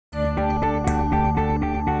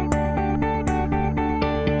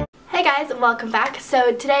guys, welcome back.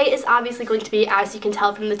 So today is obviously going to be, as you can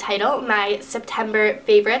tell from the title, my September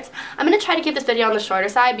favorites. I'm going to try to keep this video on the shorter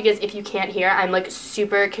side because if you can't hear, I'm like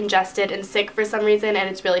super congested and sick for some reason and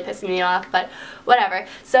it's really pissing me off, but whatever.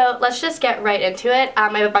 So let's just get right into it. I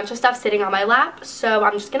have a bunch of stuff sitting on my lap, so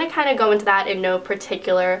I'm just going to kind of go into that in no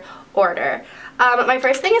particular order. My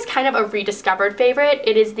first thing is kind of a rediscovered favorite.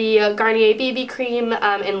 It is the Garnier BB cream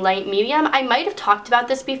in light medium. I might have talked about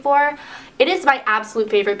this before. It is my absolute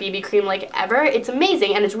favorite BB cream like ever. It's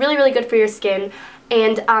amazing and it's really, really good for your skin.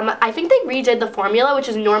 And I think they redid the formula, which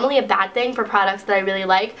is normally a bad thing for products that I really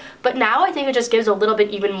like, but now I think it just gives a little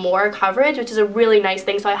bit even more coverage, which is a really nice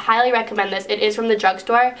thing, so I highly recommend this. It is from the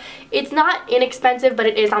drugstore. It's not inexpensive, but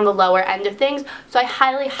it is on the lower end of things, so I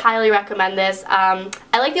highly, highly recommend this. I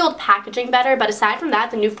like the old packaging better, but aside from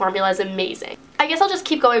that, the new formula is amazing. I guess I'll just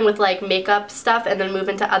keep going with like makeup stuff and then move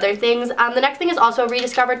into other things. The next thing is also a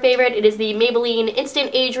rediscovered favorite. It is the Maybelline Instant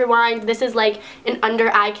Age Rewind. This is like an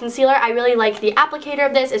under eye concealer. I really like the applicator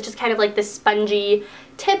of this. It's just kind of like this spongy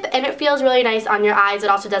tip and it feels really nice on your eyes. It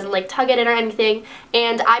also doesn't like tug at it or anything.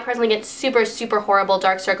 And I personally get super, super horrible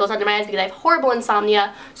dark circles under my eyes because I have horrible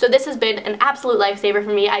insomnia. So this has been an absolute lifesaver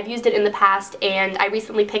for me. I've used it in the past and I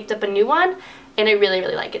recently picked up a new one and I really,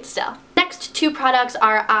 really like it still. Next two products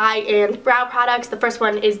are eye and brow products. The first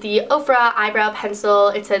one is the Ofra Eyebrow Pencil.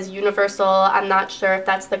 It says Universal. I'm not sure if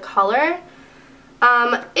that's the color.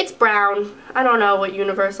 It's brown. I don't know what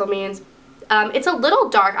universal means. It's a little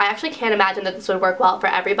dark. I actually can't imagine that this would work well for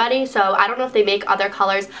everybody, so I don't know if they make other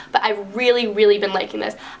colors, but I've really, really been liking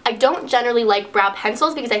this. I don't generally like brow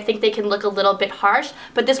pencils because I think they can look a little bit harsh,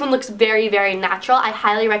 but this one looks very, very natural. I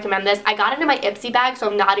highly recommend this. I got it in my Ipsy bag, so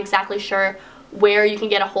I'm not exactly sure where you can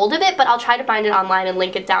get a hold of it, but I'll try to find it online and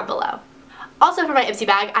link it down below. Also for my Ipsy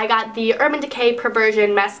bag, I got the Urban Decay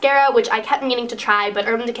Perversion Mascara, which I kept meaning to try, but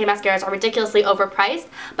Urban Decay mascaras are ridiculously overpriced.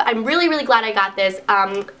 But I'm really, really glad I got this.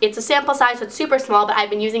 It's a sample size, so it's super small, but I've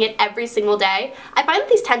been using it every single day. I find that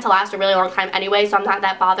these tend to last a really long time anyway, so I'm not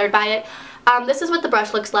that bothered by it. This is what the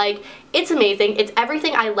brush looks like. It's amazing. It's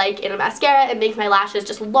everything I like in a mascara. It makes my lashes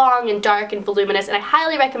just long and dark and voluminous, and I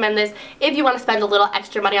highly recommend this if you want to spend a little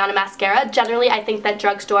extra money on a mascara. Generally, I think that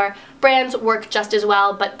drugstore brands work just as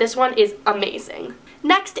well, but this one is amazing.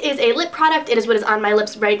 Next is a lip product. It is what is on my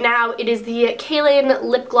lips right now. It is the Kailyn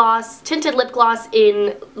Lip Gloss, Tinted Lip Gloss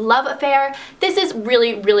in Love Affair. This is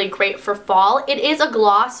really, really great for fall. It is a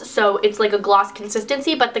gloss, so it's like a gloss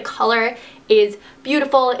consistency, but the color is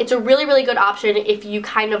beautiful. It's a really, really good option if you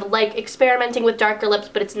kind of like experimenting with darker lips,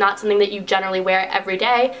 but it's not something that you generally wear every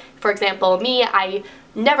day. For example, me, I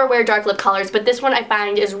never wear dark lip colors, but this one I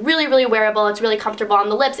find is really, really wearable. It's really comfortable on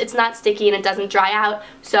the lips. It's not sticky and it doesn't dry out,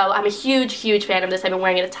 so I'm a huge, huge fan of this. I've been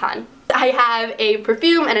wearing it a ton. I have a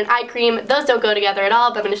perfume and an eye cream. Those don't go together at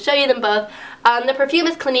all, but I'm going to show you them both. The perfume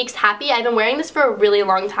is Clinique's Happy. I've been wearing this for a really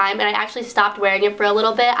long time, and I actually stopped wearing it for a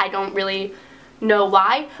little bit. I don't really know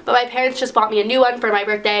why, but my parents just bought me a new one for my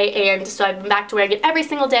birthday, and so I've been back to wearing it every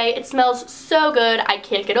single day. It smells so good. I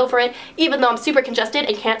can't get over it. Even though I'm super congested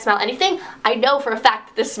and can't smell anything, I know for a fact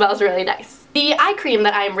that this smells really nice. The eye cream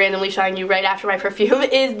that I am randomly showing you right after my perfume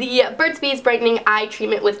is the Burt's Bees Brightening Eye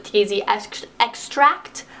Treatment with Daisy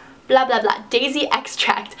Extract. Blah, blah, blah. Daisy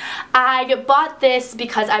Extract. I bought this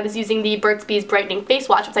because I was using the Burt's Bees Brightening Face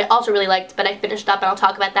Wash, which I also really liked, but I finished up and I'll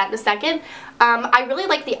talk about that in a second. I really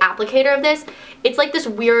like the applicator of this. It's like this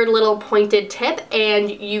weird little pointed tip,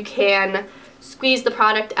 and you can squeeze the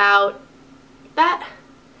product out like that.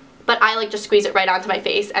 But I like just squeeze it right onto my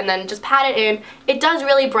face and then just pat it in. It does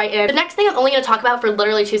really brighten. The next thing I'm only going to talk about for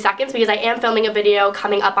literally 2 seconds because I am filming a video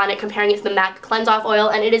coming up on it comparing it to the MAC Cleanse Off Oil,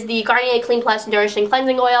 and it is the Garnier Clean Plus Nourishing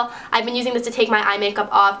Cleansing Oil. I've been using this to take my eye makeup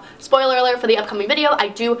off. Spoiler alert for the upcoming video, I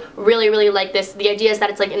do really, really like this. The idea is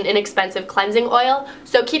that it's like an inexpensive cleansing oil,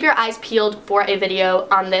 so keep your eyes peeled for a video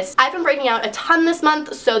on this. I've been breaking out a ton this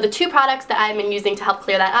month, so the two products that I've been using to help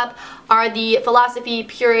clear that up are the Philosophy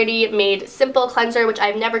Purity Made Simple Cleanser, which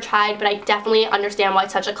I've never tried, but I definitely understand why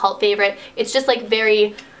it's such a cult favorite. It's just like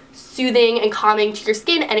very soothing and calming to your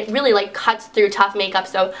skin, and it really like cuts through tough makeup,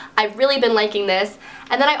 so I've really been liking this.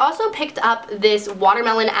 And then I also picked up this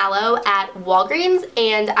Watermelon Aloe at Walgreens,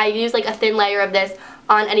 and I use like a thin layer of this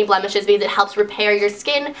on any blemishes because it helps repair your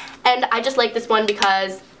skin, and I just like this one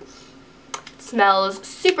because smells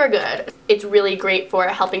super good. It's really great for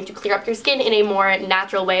helping to clear up your skin in a more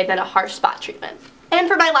natural way than a harsh spot treatment. And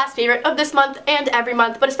for my last favorite of this month and every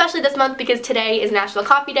month, but especially this month because today is National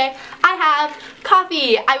Coffee Day, I have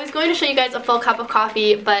coffee. I was going to show you guys a full cup of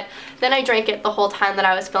coffee, but then I drank it the whole time that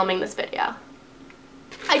I was filming this video.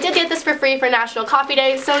 I did get this for free for National Coffee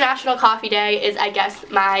Day, so National Coffee Day is, I guess,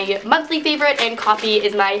 my monthly favorite, and coffee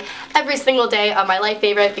is my every single day of my life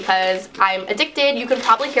favorite because I'm addicted. You can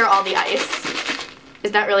probably hear all the ice.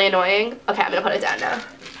 Is that really annoying? Okay, I'm gonna put it down now.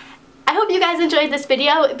 I hope you guys enjoyed this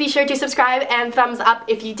video. Be sure to subscribe and thumbs up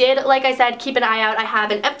if you did. Like I said, keep an eye out. I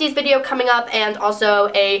have an Empties video coming up and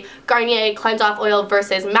also a Garnier Cleanse Off Oil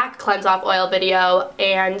versus MAC Cleanse Off Oil video.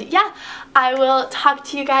 And yeah, I will talk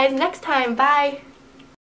to you guys next time. Bye!